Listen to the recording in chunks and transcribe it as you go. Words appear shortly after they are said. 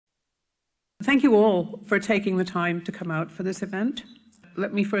Thank you all for taking the time to come out for this event.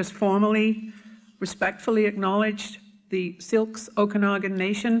 Let me first formally, respectfully acknowledge the Silks Okanagan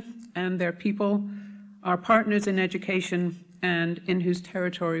Nation and their people, our partners in education, and in whose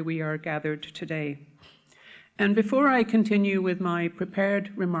territory we are gathered today. And before I continue with my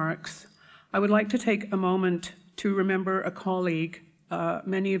prepared remarks, I would like to take a moment to remember a colleague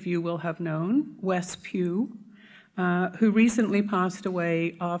many of you will have known, Wes Pugh, who recently passed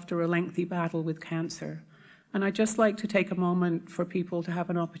away after a lengthy battle with cancer. And I'd just like to take a moment for people to have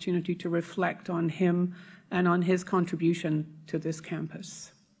an opportunity to reflect on him and on his contribution to this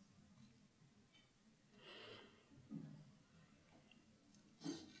campus.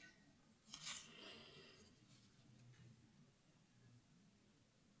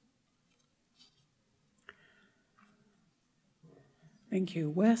 Thank you.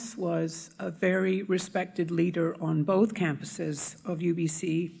 Wes was a very respected leader on both campuses of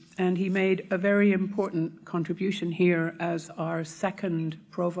UBC, and he made a very important contribution here as our second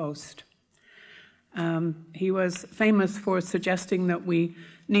provost. He was famous for suggesting that we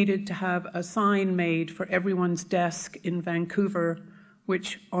needed to have a sign made for everyone's desk in Vancouver,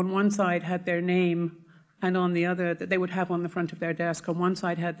 which on one side had their name, and on the other, that they would have on the front of their desk, on one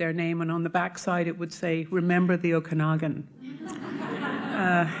side had their name, and on the back side it would say, "Remember the Okanagan."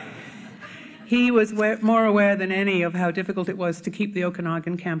 He was more aware than any of how difficult it was to keep the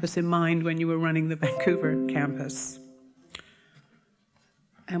Okanagan campus in mind when you were running the Vancouver campus.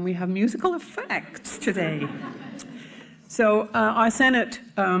 And we have musical effects today. So our Senate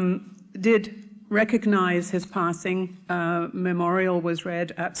did recognize his passing. Memorial was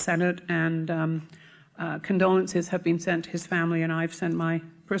read at Senate, and condolences have been sent to his family, and I've sent my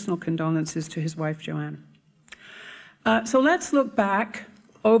personal condolences to his wife, Joanne. So let's look back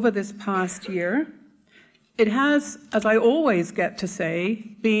over this past year. It has, as I always get to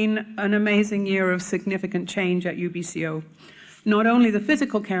say, been an amazing year of significant change at UBCO. Not only the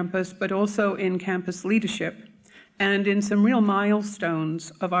physical campus, but also in campus leadership and in some real milestones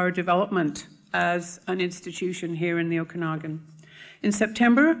of our development as an institution here in the Okanagan. In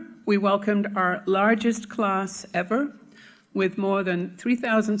September, we welcomed our largest class ever, with more than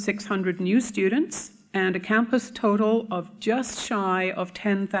 3,600 new students and a campus total of just shy of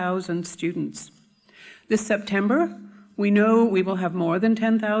 10,000 students. This September, we know we will have more than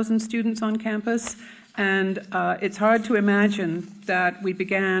 10,000 students on campus, and it's hard to imagine that we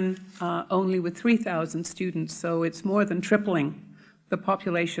began only with 3,000 students, so it's more than tripling the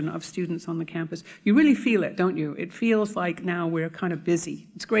population of students on the campus. You really feel it, don't you? It feels like now we're kind of busy.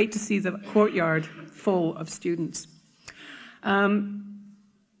 It's great to see the courtyard full of students.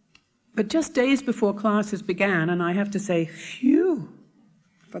 But just days before classes began, and I have to say, phew,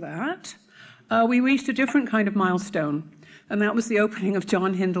 for that, we reached a different kind of milestone, and that was the opening of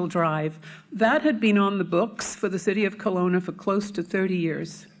John Hindle Drive. That had been on the books for the city of Kelowna for close to 30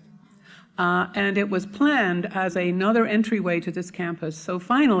 years. And it was planned as another entryway to this campus. So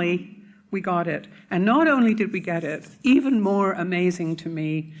finally, we got it. And not only did we get it, even more amazing to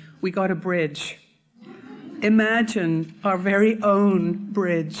me, we got a bridge. Imagine our very own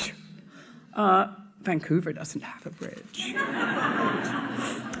bridge. Vancouver doesn't have a bridge.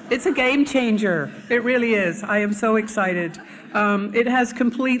 It's a game changer. It really is. I am so excited. It has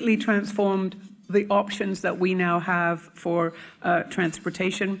completely transformed the options that we now have for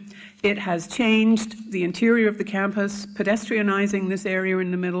transportation. It has changed the interior of the campus, pedestrianizing this area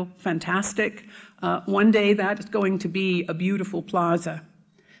in the middle. Fantastic. One day that is going to be a beautiful plaza.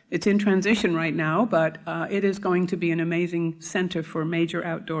 It's in transition right now, but it is going to be an amazing center for major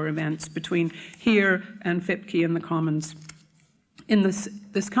outdoor events between here and Fipke and the Commons. In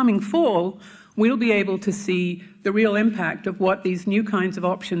this coming fall, we'll be able to see the real impact of what these new kinds of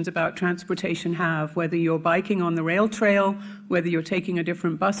options about transportation have, whether you're biking on the rail trail, whether you're taking a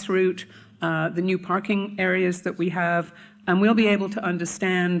different bus route, the new parking areas that we have, and we'll be able to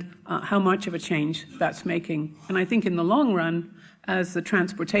understand how much of a change that's making. And I think in the long run, as the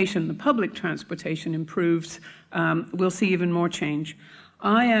transportation, the public transportation improves, we'll see even more change.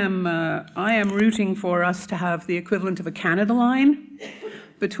 I am rooting for us to have the equivalent of a Canada line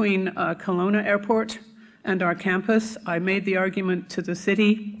between Kelowna Airport and our campus. I made the argument to the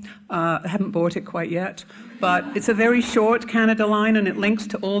city. I haven't bought it quite yet, but it's a very short Canada line, and it links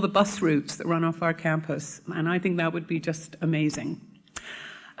to all the bus routes that run off our campus, and I think that would be just amazing.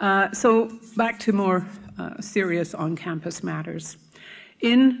 So back to more serious on-campus matters.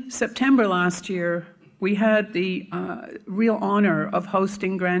 In September last year, we had the real honor of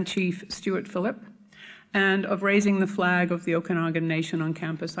hosting Grand Chief Stuart Phillip and of raising the flag of the Okanagan Nation on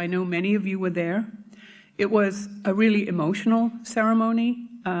campus. I know many of you were there. It was a really emotional ceremony.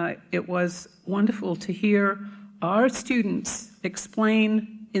 it was wonderful to hear our students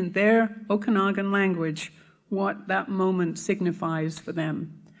explain in their Okanagan language what that moment signifies for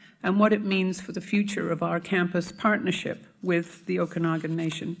them and what it means for the future of our campus partnership with the Okanagan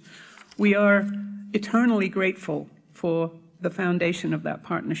Nation. We are eternally grateful for the foundation of that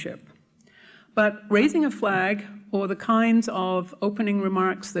partnership. But raising a flag, or the kinds of opening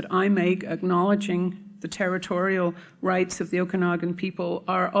remarks that I make acknowledging the territorial rights of the Okanagan people,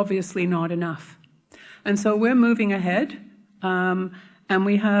 are obviously not enough. And so we're moving ahead, and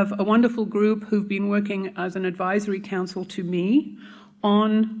we have a wonderful group who've been working as an advisory council to me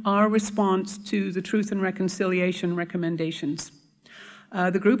on our response to the Truth and Reconciliation recommendations.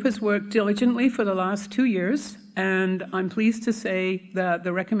 The group has worked diligently for the last 2 years, and I'm pleased to say that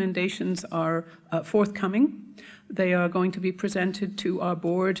the recommendations are forthcoming. They are going to be presented to our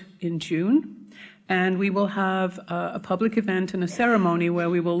board in June, and we will have a public event and a ceremony where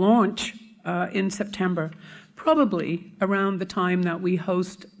we will launch in September, probably around the time that we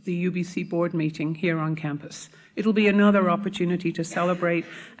host the UBC board meeting here on campus. It'll be another opportunity to celebrate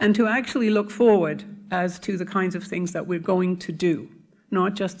and to actually look forward as to the kinds of things that we're going to do,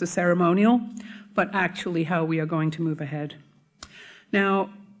 not just the ceremonial, but actually how we are going to move ahead. Now,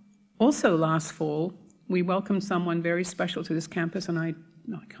 also last fall, we welcomed someone very special to this campus, and I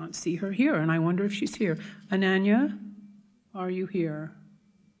can't see her here, and I wonder if she's here. Ananya, are you here?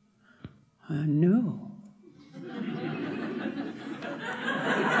 No.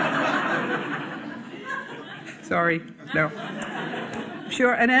 Sorry, no.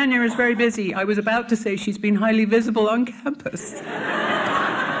 Sure, Ananya is very busy. I was about to say she's been highly visible on campus.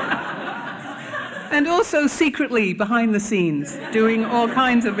 And also secretly behind the scenes, doing all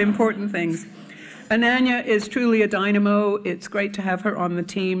kinds of important things. Ananya is truly a dynamo. It's great to have her on the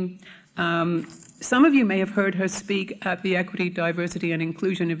team. Some of you may have heard her speak at the Equity, Diversity, and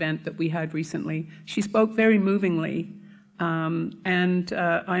Inclusion event that we had recently. She spoke very movingly, and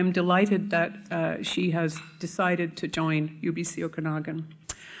I am delighted that she has decided to join UBC Okanagan.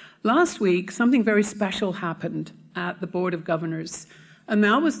 Last week, something very special happened at the Board of Governors, and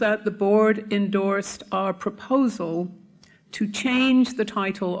that was that the board endorsed our proposal to change the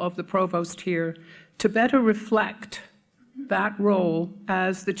title of the provost here to better reflect that role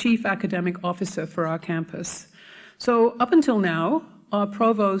as the chief academic officer for our campus. So up until now, our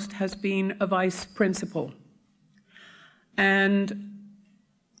provost has been a vice principal. And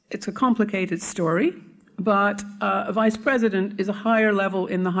it's a complicated story, but a vice president is a higher level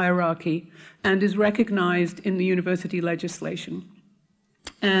in the hierarchy and is recognized in the university legislation.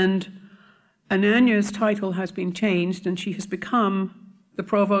 And Ananya's title has been changed, and she has become the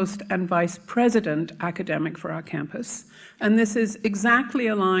provost and vice president academic for our campus. And this is exactly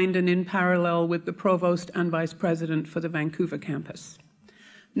aligned and in parallel with the provost and vice president for the Vancouver campus.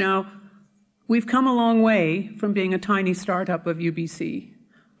 Now, we've come a long way from being a tiny startup of UBC.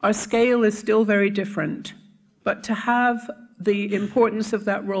 Our scale is still very different, but to have the importance of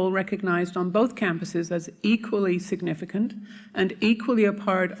that role recognized on both campuses as equally significant and equally a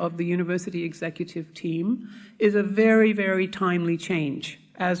part of the university executive team is a very, very timely change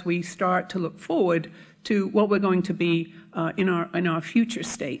as we start to look forward to what we're going to be in our future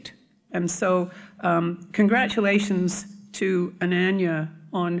state. And so congratulations to Ananya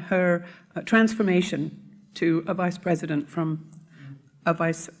on her transformation to a vice president from a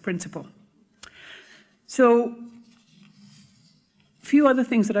vice principal. So a few other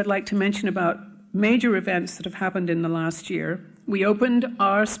things that I'd like to mention about major events that have happened in the last year. We opened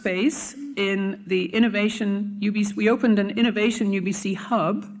our space in the Innovation UBC, we opened an Innovation UBC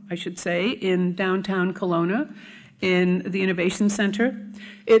hub, I should say, in downtown Kelowna, in the Innovation Center.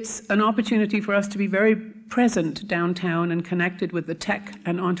 It's an opportunity for us to be very present downtown and connected with the tech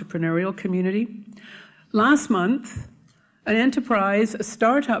and entrepreneurial community. Last month, an enterprise, a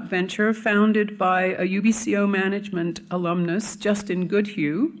startup venture founded by a UBCO management alumnus, Justin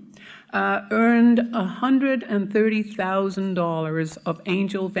Goodhue, earned $130,000 of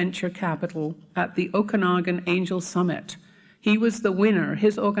angel venture capital at the Okanagan Angel Summit. He was the winner.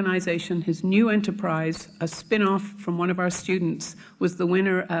 His organization, his new enterprise, a spin-off from one of our students, was the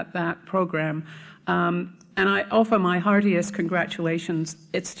winner at that program. And I offer my heartiest congratulations.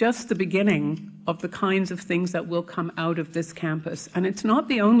 It's just the beginning of the kinds of things that will come out of this campus. And it's not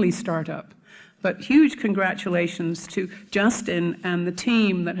the only startup, but huge congratulations to Justin and the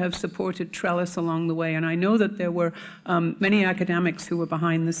team that have supported Trellis along the way. And I know that there were many academics who were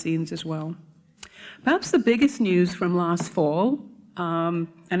behind the scenes as well. Perhaps the biggest news from last fall, and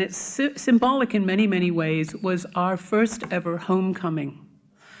it's symbolic in many, many ways, was our first ever homecoming.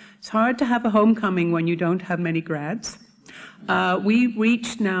 It's hard to have a homecoming when you don't have many grads. We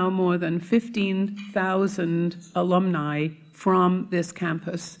reached now more than 15,000 alumni from this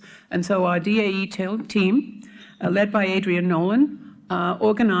campus. And so our DAE team, led by Adrian Nolan,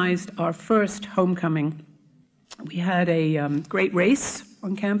 organized our first homecoming. We had a great race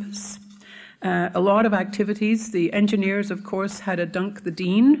on campus, a lot of activities. The engineers, of course, had a Dunk the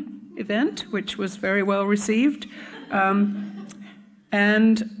Dean event, which was very well received.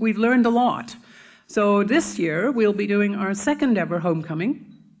 And we've learned a lot. So this year, we'll be doing our second ever homecoming.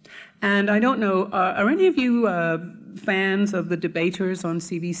 And I don't know, are any of you fans of the debaters on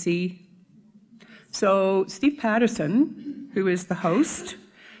CBC? So Steve Patterson, who is the host,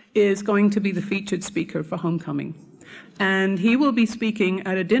 is going to be the featured speaker for homecoming. And he will be speaking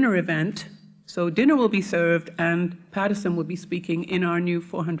at a dinner event. So dinner will be served, and Patterson will be speaking in our new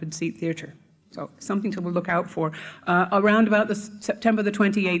 400-seat theatre. So something to look out for around about the September the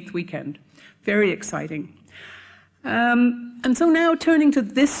 28th weekend. Very exciting. And so now turning to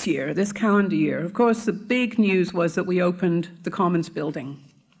this year, this calendar year, of course, the big news was that we opened the Commons building.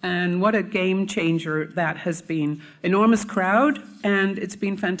 And what a game changer that has been. Enormous crowd, and it's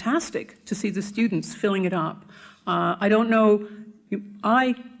been fantastic to see the students filling it up. I don't know,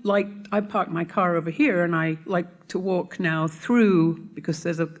 I parked my car over here, and I like to walk now through, because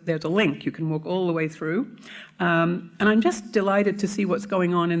there's a link, you can walk all the way through. And I'm just delighted to see what's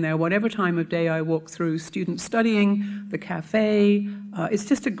going on in there. Whatever time of day I walk through, students studying, the cafe, it's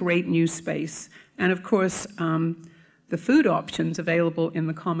just a great new space. And of course, the food options available in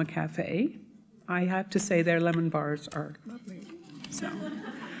the Comma Cafe, I have to say their lemon bars are lovely. So,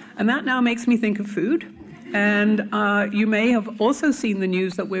 and that now makes me think of food. And you may have also seen the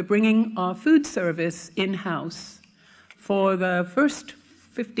news that we're bringing our food service in-house. For the first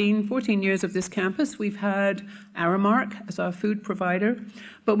 15, 14 years of this campus, we've had Aramark as our food provider,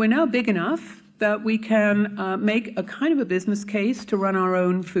 but we're now big enough that we can make a kind of a business case to run our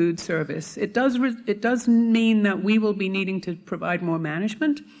own food service. It does mean that we will be needing to provide more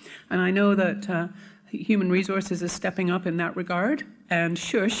management, and I know that Human Resources is stepping up in that regard, and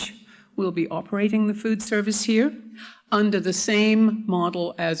Shush will be operating the food service here under the same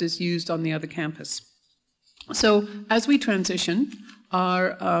model as is used on the other campus. So as we transition,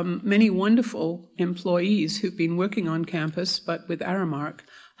 our many wonderful employees who've been working on campus, but with Aramark,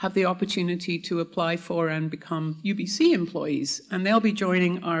 have the opportunity to apply for and become UBC employees. And they'll be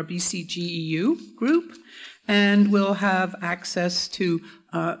joining our BCGEU group, and will have access to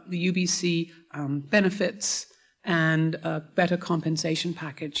the UBC benefits and a better compensation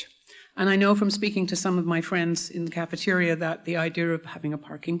package. And I know from speaking to some of my friends in the cafeteria that the idea of having a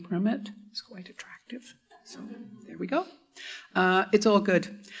parking permit is quite attractive. So there we go. It's all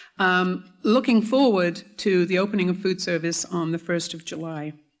good. Looking forward to the opening of food service on the 1st of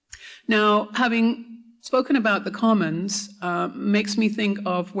July. Now, having spoken about the Commons makes me think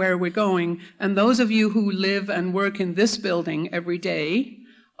of where we're going. And those of you who live and work in this building every day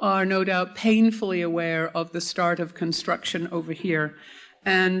are no doubt painfully aware of the start of construction over here.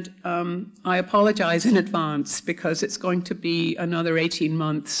 And I apologize in advance, because it's going to be another 18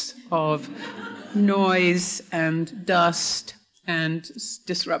 months of noise and dust and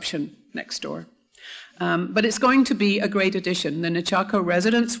disruption next door. But it's going to be a great addition. The Nechako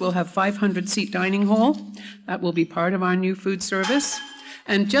residents will have 500-seat dining hall. That will be part of our new food service.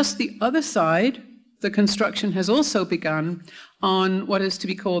 And just the other side, the construction has also begun on what is to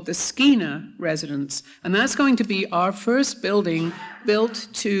be called the Skeena residence. And that's going to be our first building built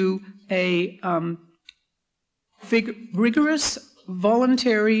to a rigorous,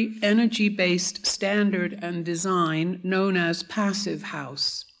 voluntary, energy-based standard and design known as Passive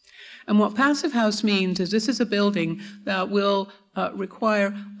House. And what Passive House means is this is a building that will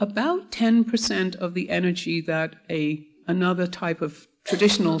require about 10% of the energy that another type of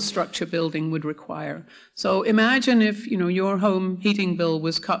traditional structure building would require. So imagine if your home heating bill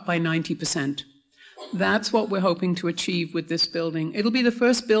was cut by 90%. That's what we're hoping to achieve with this building. It'll be the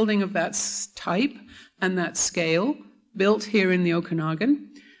first building of that type and that scale built here in the Okanagan.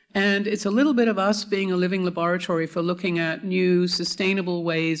 And it's a little bit of us being a living laboratory for looking at new, sustainable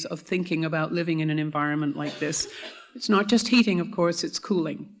ways of thinking about living in an environment like this. It's not just heating, of course, it's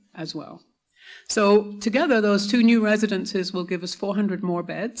cooling as well. So together, those two new residences will give us 400 more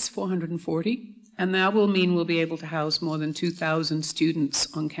beds, 440, and that will mean we'll be able to house more than 2,000 students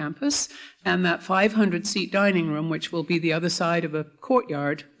on campus. And that 500-seat dining room, which will be the other side of a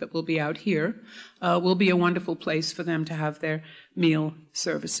courtyard that will be out here, will be a wonderful place for them to have their meal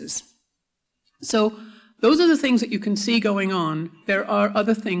services. So those are the things that you can see going on. There are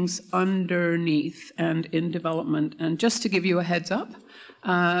other things underneath and in development. And just to give you a heads up,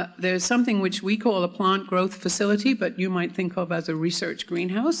 there's something which we call a plant growth facility, but you might think of as a research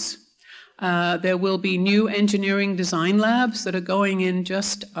greenhouse. There will be new engineering design labs that are going in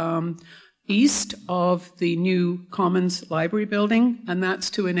just east of the new Commons Library building, and that's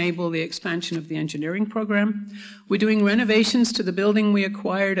to enable the expansion of the engineering program. We're doing renovations to the building we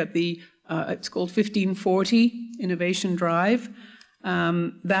acquired at the, it's called 1540 Innovation Drive.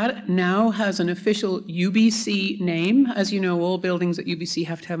 That now has an official UBC name. As you know, all buildings at UBC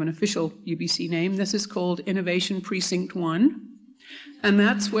have to have an official UBC name. This is called Innovation Precinct 1. And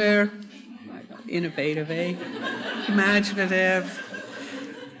that's where, innovative, eh? Imaginative.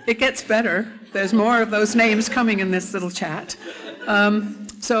 It gets better. There's more of those names coming in this little chat.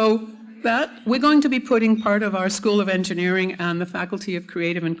 So that we're going to be putting part of our School of Engineering and the Faculty of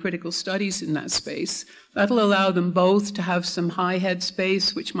Creative and Critical Studies in that space. That'll allow them both to have some high head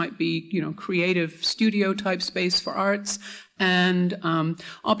space, which might be, you know, creative studio type space for arts, and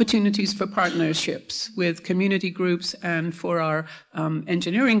opportunities for partnerships with community groups and for our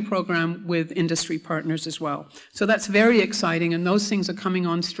engineering program with industry partners as well. So that's very exciting, and those things are coming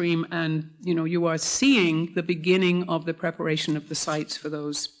on stream, and you know, you are seeing the beginning of the preparation of the sites for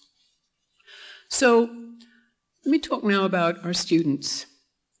those. So let me talk now about our students.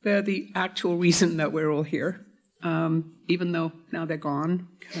 They're the actual reason that we're all here, even though now they're gone.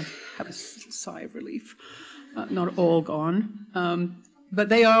 Kind of have a sigh of relief. Not all gone, but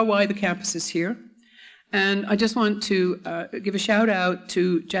they are why the campus is here. And I just want to give a shout out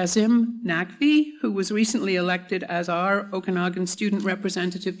to Jazim Naqvi, who was recently elected as our Okanagan student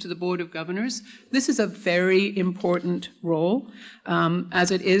representative to the Board of Governors. This is a very important role,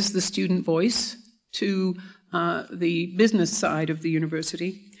 as it is the student voice to the business side of the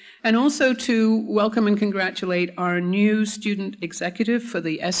university. And also to welcome and congratulate our new student executive for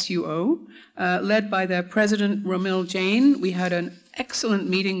the SUO, led by their president, Romil Jain. We had an excellent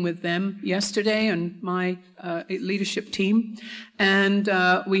meeting with them yesterday and my leadership team. And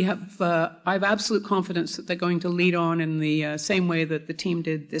I have absolute confidence that they're going to lead on in the same way that the team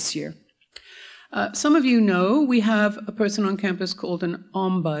did this year. Some of you know we have a person on campus called an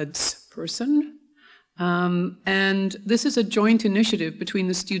ombuds person. And this is a joint initiative between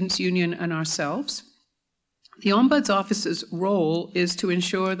the Students' Union and ourselves. The Ombuds Office's role is to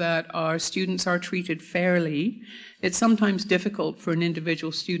ensure that our students are treated fairly. It's sometimes difficult for an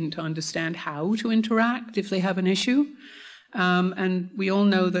individual student to understand how to interact if they have an issue. And we all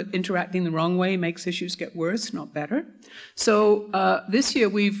know that interacting the wrong way makes issues get worse, not better. So this year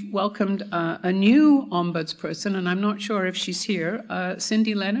we've welcomed a new Ombuds person, and I'm not sure if she's here,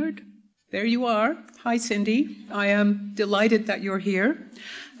 Cindy Leonard. There you are. Hi, Cindy. I am delighted that you're here.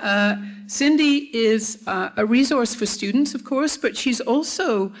 Cindy is a resource for students, of course, but she's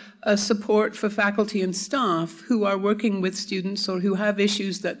also a support for faculty and staff who are working with students or who have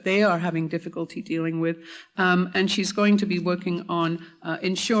issues that they are having difficulty dealing with. And she's going to be working on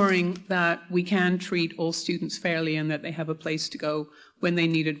ensuring that we can treat all students fairly and that they have a place to go when they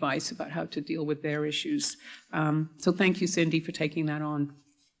need advice about how to deal with their issues. So thank you, Cindy, for taking that on.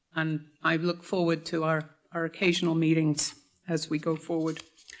 And I look forward to our occasional meetings as we go forward.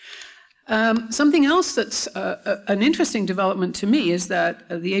 Something else that's an interesting development to me is that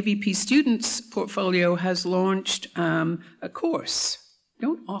the AVP Students portfolio has launched a course. You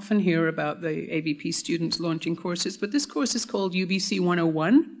don't often hear about the AVP students launching courses, but this course is called UBC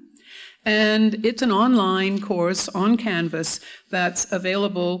 101. And it's an online course on Canvas that's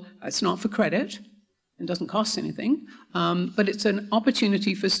available. It's not for credit. It doesn't cost anything, but it's an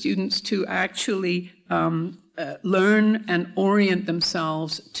opportunity for students to actually learn and orient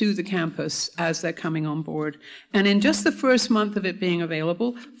themselves to the campus as they're coming on board. And in just the first month of it being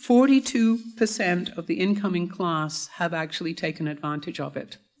available, 42% of the incoming class have actually taken advantage of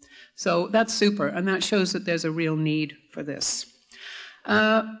it. So that's super, and that shows that there's a real need for this.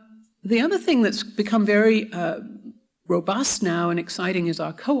 The other thing that's become very robust now and exciting is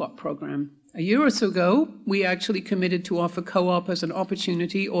our co-op program. A year or so ago, we actually committed to offer co-op as an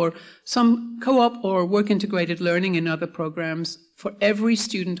opportunity, or some co-op or work-integrated learning in other programs for every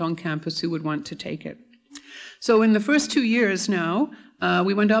student on campus who would want to take it. So in the first 2 years now,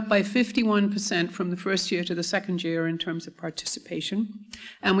 we went up by 51% from the first year to the second year in terms of participation.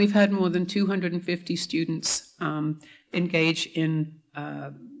 And we've had more than 250 students engage in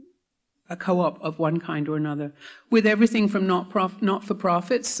a co-op of one kind or another, with everything from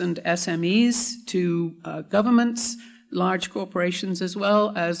not-for-profits and SMEs to governments, large corporations, as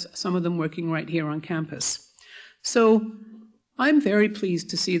well as some of them working right here on campus. So I'm very pleased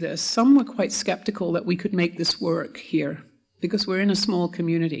to see this. Some were quite skeptical that we could make this work here, because we're in a small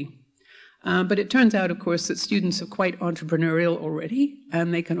community. But it turns out, of course, that students are quite entrepreneurial already,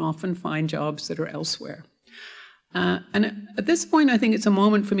 and they can often find jobs that are elsewhere. And at this point, I think it's a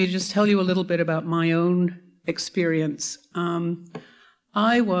moment for me to just tell you a little bit about my own experience.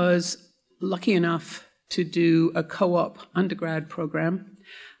 I was lucky enough to do a co-op undergrad program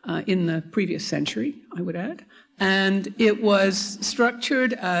in the previous century, I would add. And it was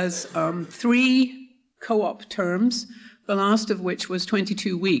structured as 3 co-op terms, the last of which was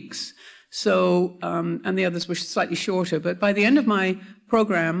 22 weeks. So, and the others were slightly shorter. But by the end of my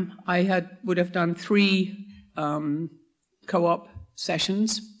program, I would have done 3 co-op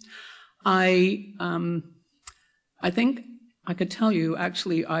sessions. I think I could tell you,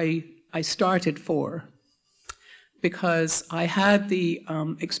 actually, I started 4 because I had the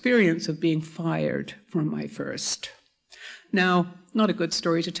experience of being fired from my first. Now, not a good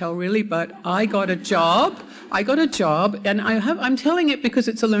story to tell, really, but I got a job, and I'm telling it because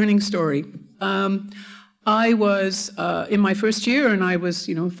it's a learning story. I was in my first year, and I was,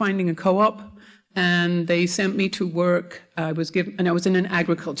 finding a co-op, and they sent me to work. I was in an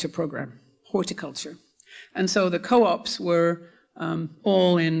agriculture program, horticulture. And so the co-ops were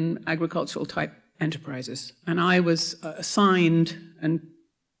all in agricultural type enterprises. And I was assigned and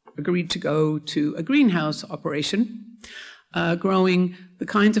agreed to go to a greenhouse operation, growing the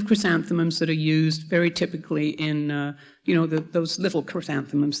kinds of chrysanthemums that are used very typically in, those little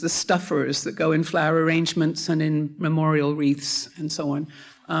chrysanthemums, the stuffers that go in flower arrangements and in memorial wreaths and so on.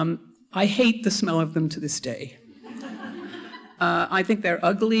 I hate the smell of them to this day. I think they're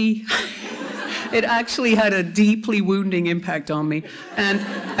ugly. It actually had a deeply wounding impact on me.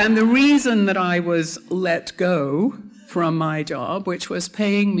 And the reason that I was let go from my job, which was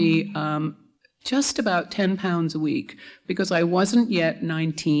paying me just about £10 a week, because I wasn't yet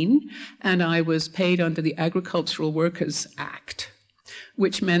 19, and I was paid under the Agricultural Workers Act,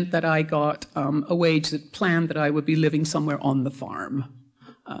 which meant that I got a wage that planned that I would be living somewhere on the farm.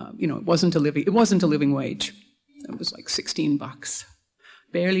 It wasn't a living wage. It was like $16.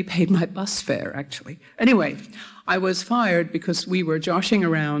 Barely paid my bus fare, actually. Anyway, I was fired because we were joshing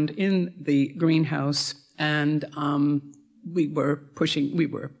around in the greenhouse, and we were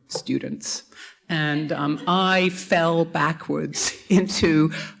students. And I fell backwards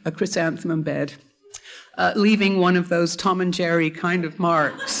into a chrysanthemum bed, leaving one of those Tom and Jerry kind of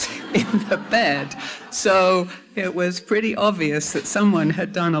marks in the bed. So it was pretty obvious that someone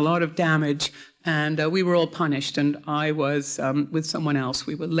had done a lot of damage. And we were all punished, and I was with someone else.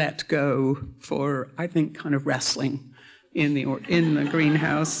 We were let go for, I think, kind of wrestling in the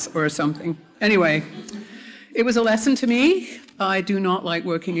greenhouse or something. Anyway, it was a lesson to me. I do not like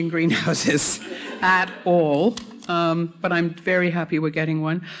working in greenhouses at all, but I'm very happy we're getting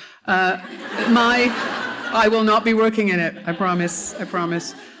one. I will not be working in it, I promise, I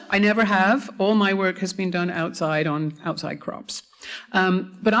promise. I never have. All my work has been done outside on outside crops.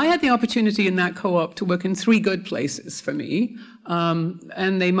 But I had the opportunity in that co-op to work in 3 good places for me,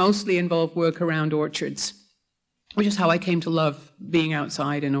 and they mostly involved work around orchards, which is how I came to love being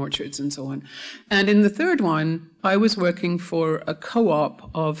outside in orchards and so on. And in the 3rd one, I was working for a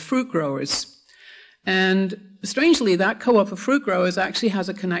co-op of fruit growers. And strangely, that co-op of fruit growers actually has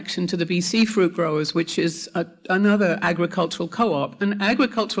a connection to the BC fruit growers, which is another agricultural co-op. And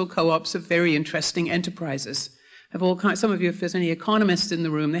agricultural co-ops are very interesting enterprises. Have all kinds. Some of you, if there's any economists in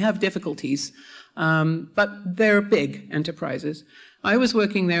the room, they have difficulties, but they're big enterprises. I was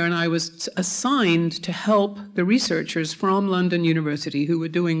working there, and I was assigned to help the researchers from London University who were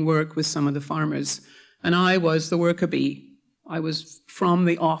doing work with some of the farmers. And I was the worker bee. I was from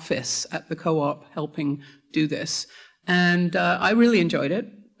the office at the co-op helping do this. And I really enjoyed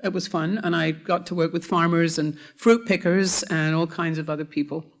it. It was fun, and I got to work with farmers and fruit pickers and all kinds of other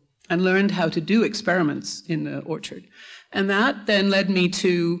people, and learned how to do experiments in the orchard. And that then led me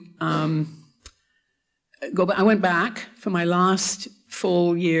to go back. I went back for my last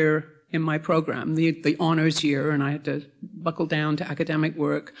full year in my program, the honors year, and I had to buckle down to academic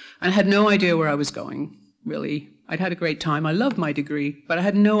work. I had no idea where I was going, really. I'd had a great time. I loved my degree, but I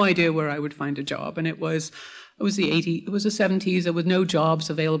had no idea where I would find a job. And it was the 70s. There were no jobs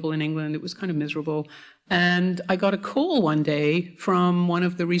available in England. It was kind of miserable. And I got a call one day from one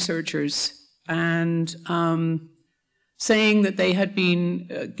of the researchers, and saying that they had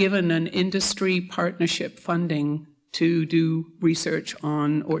been given an industry partnership funding to do research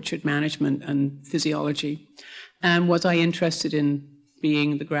on orchard management and physiology. And was I interested in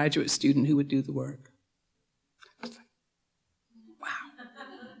being the graduate student who would do the work? I was like, wow.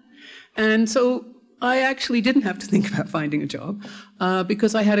 And so I actually didn't have to think about finding a job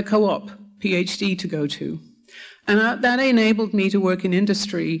because I had a co-op PhD to go to. And that enabled me to work in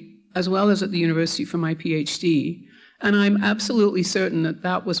industry as well as at the university for my PhD. And I'm absolutely certain that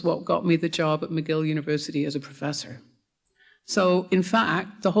that was what got me the job at McGill University as a professor. So, in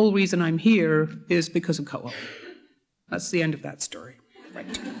fact, the whole reason I'm here is because of co-op. That's the end of that story.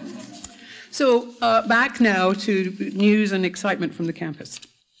 Right. So, back now to news and excitement from the campus.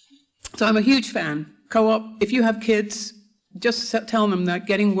 So I'm a huge fan. Co-op, if you have kids, just tell them that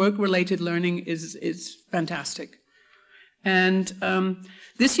getting work-related learning is fantastic. And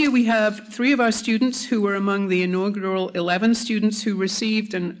this year we have 3 of our students who were among the inaugural 11 students who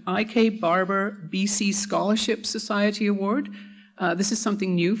received an I.K. Barber BC Scholarship Society Award. This is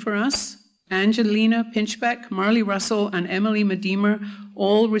something new for us. Angelina Pinchbeck, Marley Russell, and Emily Medema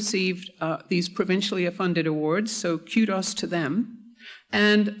all received these provincially funded awards, so kudos to them.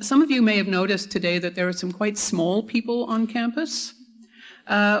 And some of you may have noticed today that there are some quite small people on campus.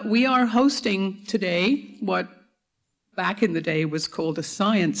 We are hosting today what back in the day was called a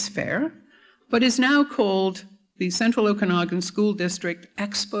science fair, but is now called the Central Okanagan School District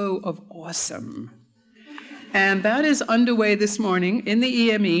Expo of Awesome. And that is underway this morning in the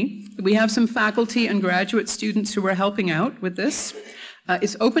EME. We have some faculty and graduate students who are helping out with this.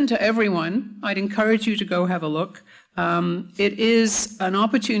 It's open to everyone. I'd encourage you to go have a look. It is an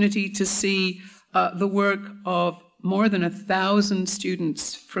opportunity to see the work of more than 1,000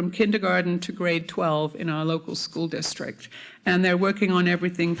 students from kindergarten to grade 12 in our local school district. And they're working on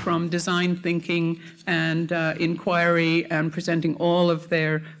everything from design thinking and inquiry and presenting all of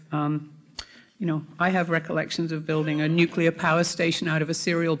their, I have recollections of building a nuclear power station out of a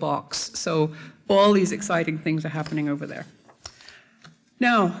cereal box. So all these exciting things are happening over there.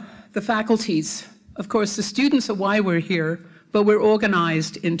 Now, the faculties. Of course, the students are why we're here, but we're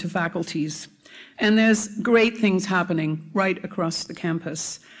organized into faculties. And there's great things happening right across the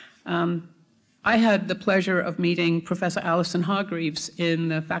campus. I had the pleasure of meeting Professor Alison Hargreaves in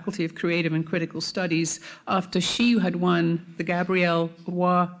the Faculty of Creative and Critical Studies after she had won the Gabrielle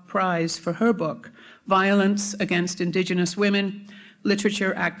Roy Prize for her book, Violence Against Indigenous Women,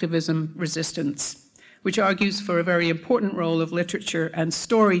 Literature, Activism, Resistance, which argues for a very important role of literature and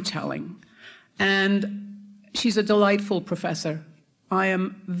storytelling. And she's a delightful professor. I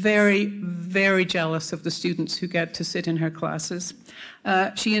am very, very jealous of the students who get to sit in her classes.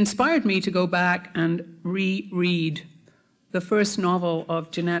 She inspired me to go back and reread the first novel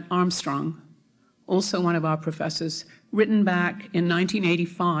of Jeanette Armstrong, also one of our professors, written back in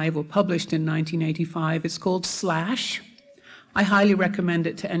 1985, or published in 1985. It's called Slash. I highly recommend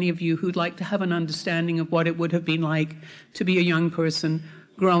it to any of you who'd like to have an understanding of what it would have been like to be a young person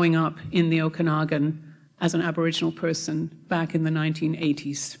growing up in the Okanagan as an Aboriginal person back in the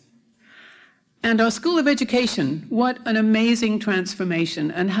 1980s. And our School of Education, what an amazing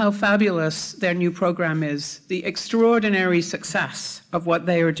transformation, and how fabulous their new program is, the extraordinary success of what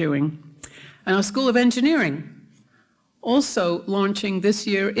they are doing. And our School of Engineering, also launching this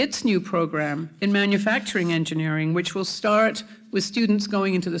year its new program in manufacturing engineering, which will start with students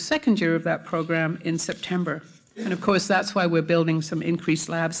going into the second year of that program in September. And of course, that's why we're building some increased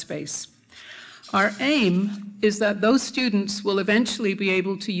lab space. Our aim is that those students will eventually be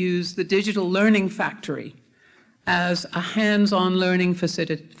able to use the Digital Learning Factory as a hands-on learning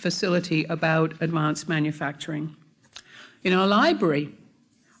facility about advanced manufacturing. In our library,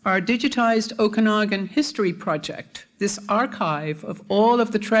 our digitized Okanagan History Project, this archive of all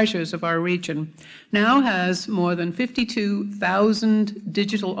of the treasures of our region, now has more than 52,000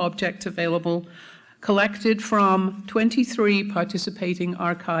 digital objects available, collected from 23 participating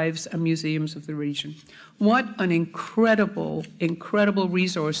archives and museums of the region. What an incredible, incredible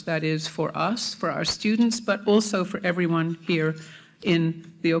resource that is for us, for our students, but also for everyone here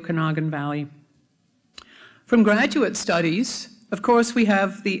in the Okanagan Valley. From graduate studies, of course, we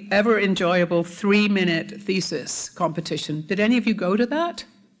have the ever enjoyable 3-minute thesis competition. Did any of you go to that?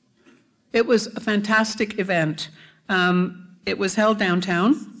 It was a fantastic event. It was held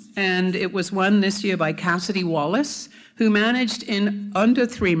downtown, and it was won this year by Cassidy Wallace, who managed in under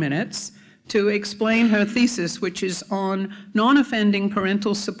 3 minutes to explain her thesis, which is on non-offending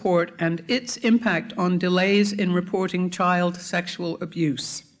parental support and its impact on delays in reporting child sexual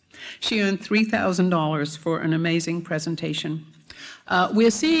abuse. She earned $3,000 for an amazing presentation.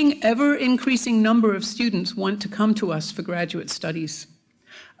 We're seeing ever-increasing number of students want to come to us for graduate studies.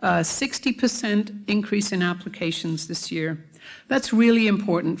 60% increase in applications this year. That's really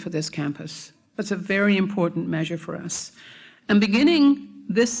important for this campus. That's a very important measure for us. And beginning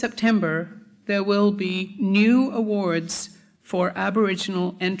this September, there will be new awards for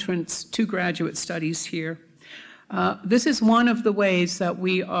Aboriginal entrance to graduate studies here. This is one of the ways that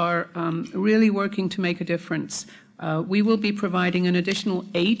we are really working to make a difference. We will be providing an additional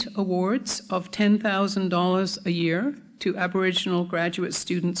 8 awards of $10,000 a year to Aboriginal graduate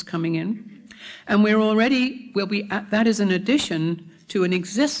students coming in. And that is in addition to an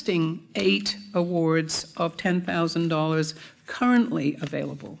existing 8 awards of $10,000 currently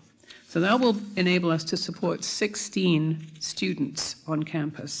available. So that will enable us to support 16 students on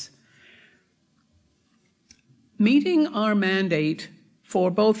campus. Meeting our mandate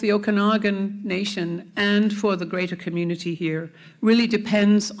for both the Okanagan Nation and for the greater community here really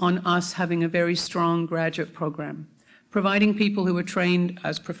depends on us having a very strong graduate program, providing people who are trained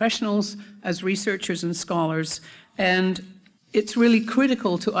as professionals, as researchers and scholars, and it's really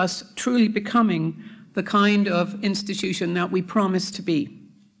critical to us truly becoming the kind of institution that we promise to be.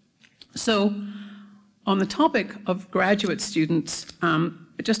 So, on the topic of graduate students,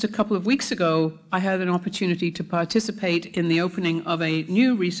 just a couple of weeks ago, I had an opportunity to participate in the opening of a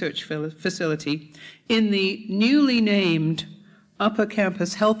new research facility in the newly named Upper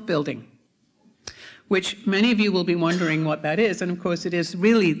Campus Health Building, which many of you will be wondering what that is. And of course, it is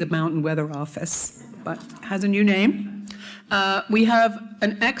really the Mountain Weather Office, but has a new name. We have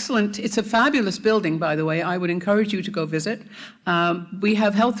an excellent, it's a fabulous building, by the way. I would encourage you to go visit. We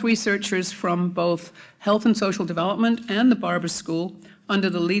have health researchers from both Health and Social Development and the Barber School, under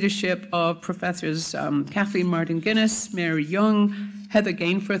the leadership of Professors Kathleen Martin-Guinness, Mary Young, Heather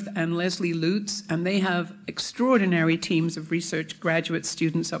Gainforth, and Leslie Lutz, and they have extraordinary teams of research graduate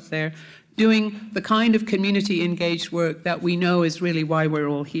students up there doing the kind of community-engaged work that we know is really why we're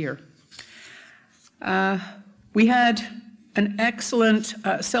all here. We had an excellent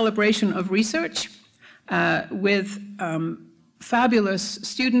celebration of research with fabulous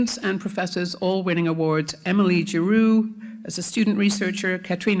students and professors all winning awards. Emily Giroux, as a student researcher,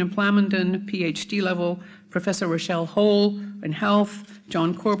 Katrina Plamondon, PhD level, Professor Rochelle Hole in health,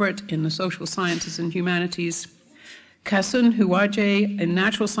 John Corbett in the social sciences and humanities, Kasun Huwaje in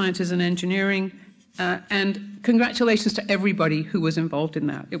natural sciences and engineering, and congratulations to everybody who was involved in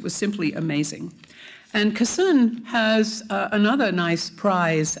that. It was simply amazing. And Kasun has another nice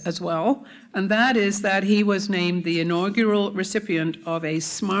prize as well, and that is that he was named the inaugural recipient of a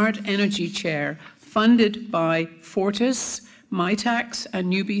Smart Energy Chair funded by Fortis, MITAX,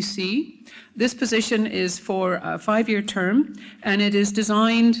 and UBC. This position is for a 5-year term, and it is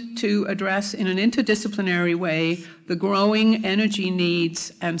designed to address in an interdisciplinary way the growing energy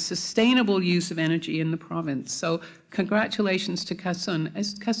needs and sustainable use of energy in the province. So congratulations to Kasun.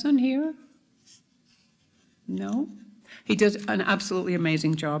 Is Kasun here? No? He did an absolutely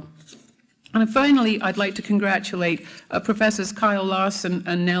amazing job. And finally, I'd like to congratulate Professors Kyle Larson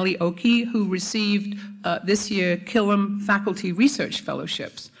and Nellie Oki, who received this year Killam Faculty Research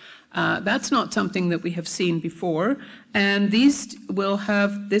Fellowships. That's not something that we have seen before, and this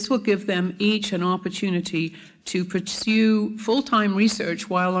will give them each an opportunity to pursue full-time research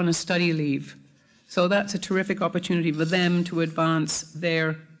while on a study leave. So that's a terrific opportunity for them to advance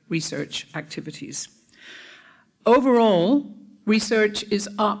their research activities. Overall, research is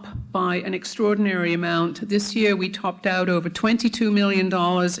up by an extraordinary amount. This year we topped out over $22 million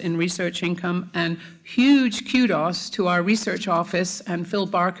in research income, and huge kudos to our research office and Phil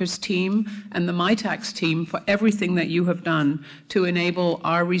Barker's team and the MITAX team for everything that you have done to enable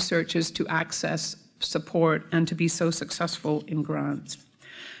our researchers to access support and to be so successful in grants.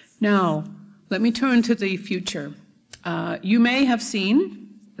 Now, let me turn to the future. You may have seen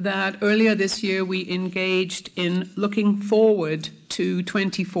that earlier this year we engaged in looking forward to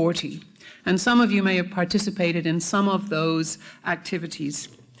 2040. And some of you may have participated in some of those activities.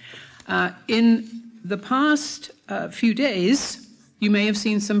 In the past few days, you may have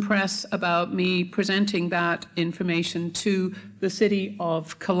seen some press about me presenting that information to the city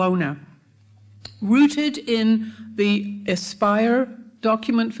of Kelowna. Rooted in the Aspire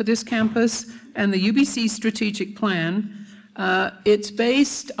document for this campus and the UBC strategic plan,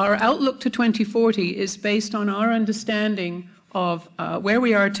 our outlook to 2040 is based on our understanding of where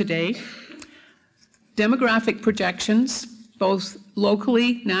we are today, demographic projections, both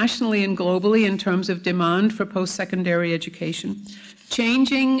locally, nationally, and globally in terms of demand for post-secondary education,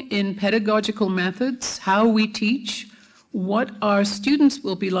 changing in pedagogical methods, how we teach, what our students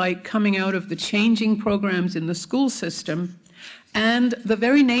will be like coming out of the changing programs in the school system, and the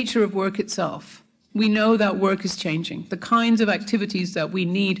very nature of work itself. We know that work is changing. The kinds of activities that we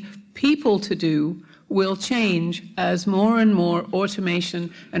need people to do will change as more and more automation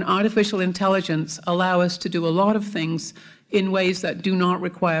and artificial intelligence allow us to do a lot of things in ways that do not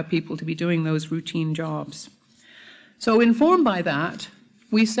require people to be doing those routine jobs. So informed by that,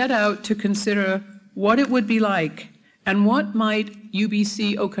 we set out to consider what it would be like and what might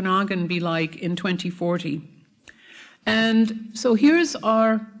UBC Okanagan be like in 2040. And so here's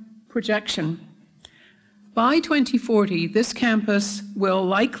our projection. By 2040, this campus will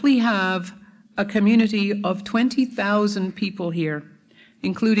likely have a community of 20,000 people here,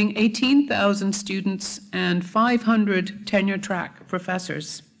 including 18,000 students and 500 tenure-track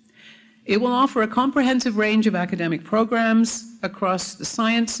professors. It will offer a comprehensive range of academic programs across the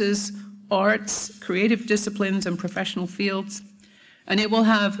sciences, arts, creative disciplines, and professional fields, and it will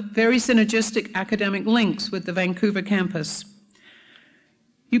have very synergistic academic links with the Vancouver campus.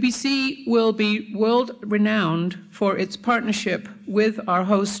 UBC will be world-renowned for its partnership with our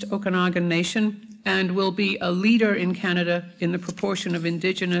host Okanagan Nation and will be a leader in Canada in the proportion of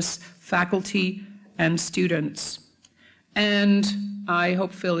Indigenous faculty and students. And I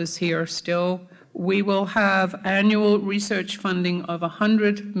hope Phil is here still. We will have annual research funding of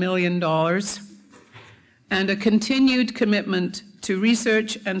 $100 million and a continued commitment to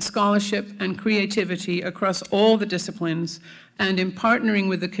research and scholarship and creativity across all the disciplines, and in partnering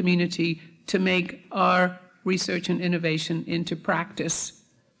with the community to make our research and innovation into practice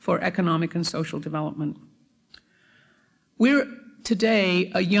for economic and social development. We're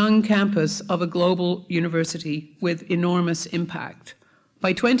today a young campus of a global university with enormous impact.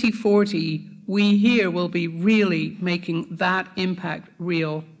 By 2040, we here will be really making that impact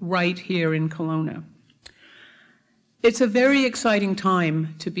real right here in Kelowna. It's a very exciting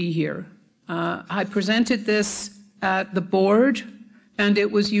time to be here. I presented this at the board, and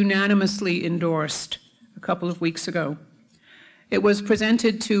it was unanimously endorsed a couple of weeks ago. It was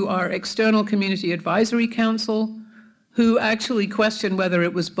presented to our External Community Advisory Council, who actually questioned whether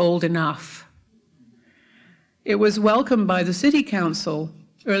it was bold enough. It was welcomed by the City Council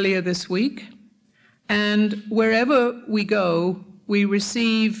earlier this week, and wherever we go, we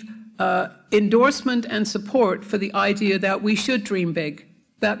receive endorsement and support for the idea that we should dream big,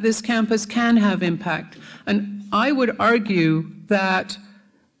 that this campus can have impact. And I would argue that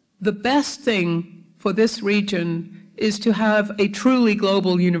the best thing for this region is to have a truly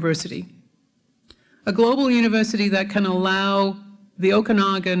global university. A global university that can allow the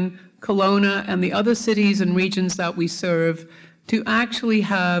Okanagan, Kelowna, and the other cities and regions that we serve to actually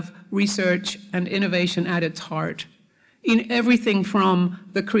have research and innovation at its heart in everything from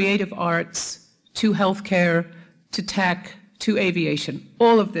the creative arts to healthcare to tech to aviation.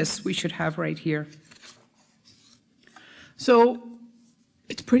 All of this we should have right here. So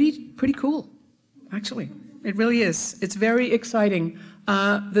it's pretty cool, actually. It really is. It's very exciting.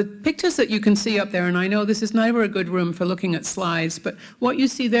 The pictures that you can see up there, and I know this is never a good room for looking at slides, but what you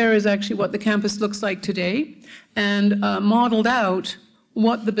see there is actually what the campus looks like today, and modeled out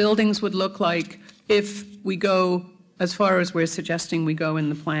what the buildings would look like if we go as far as we're suggesting we go in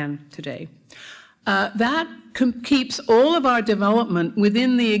the plan today. That keeps all of our development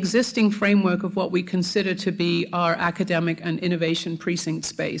within the existing framework of what we consider to be our academic and innovation precinct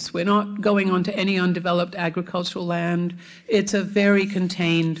space. We're not going onto any undeveloped agricultural land. It's a very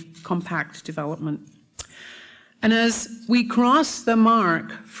contained, compact development. And as we cross the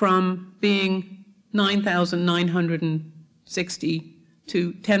mark from being 9,960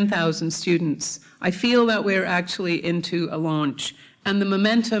 to 10,000 students, I feel that we're actually into a launch. And the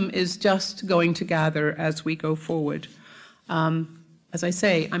momentum is just going to gather as we go forward. As I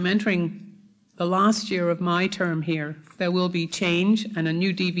say, I'm entering the last year of my term here. There will be change and a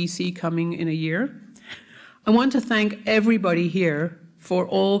new DVC coming in a year. I want to thank everybody here for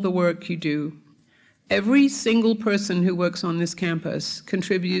all the work you do. Every single person who works on this campus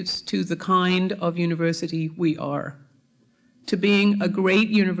contributes to the kind of university we are, to being a great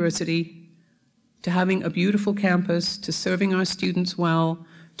university, to having a beautiful campus, to serving our students well,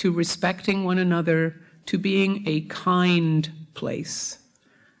 to respecting one another, to being a kind place.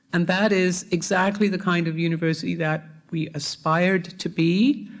 And that is exactly the kind of university that we aspired to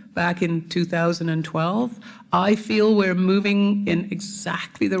be back in 2012. I feel we're moving in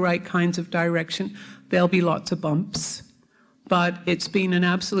exactly the right kinds of direction. There'll be lots of bumps, but it's been an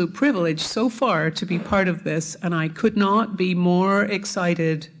absolute privilege so far to be part of this, and I could not be more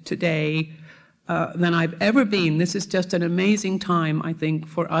excited today than I've ever been. This is just an amazing time, I think,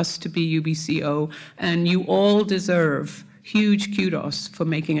 for us to be UBCO, and you all deserve huge kudos for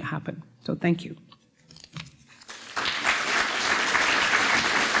making it happen. So thank you.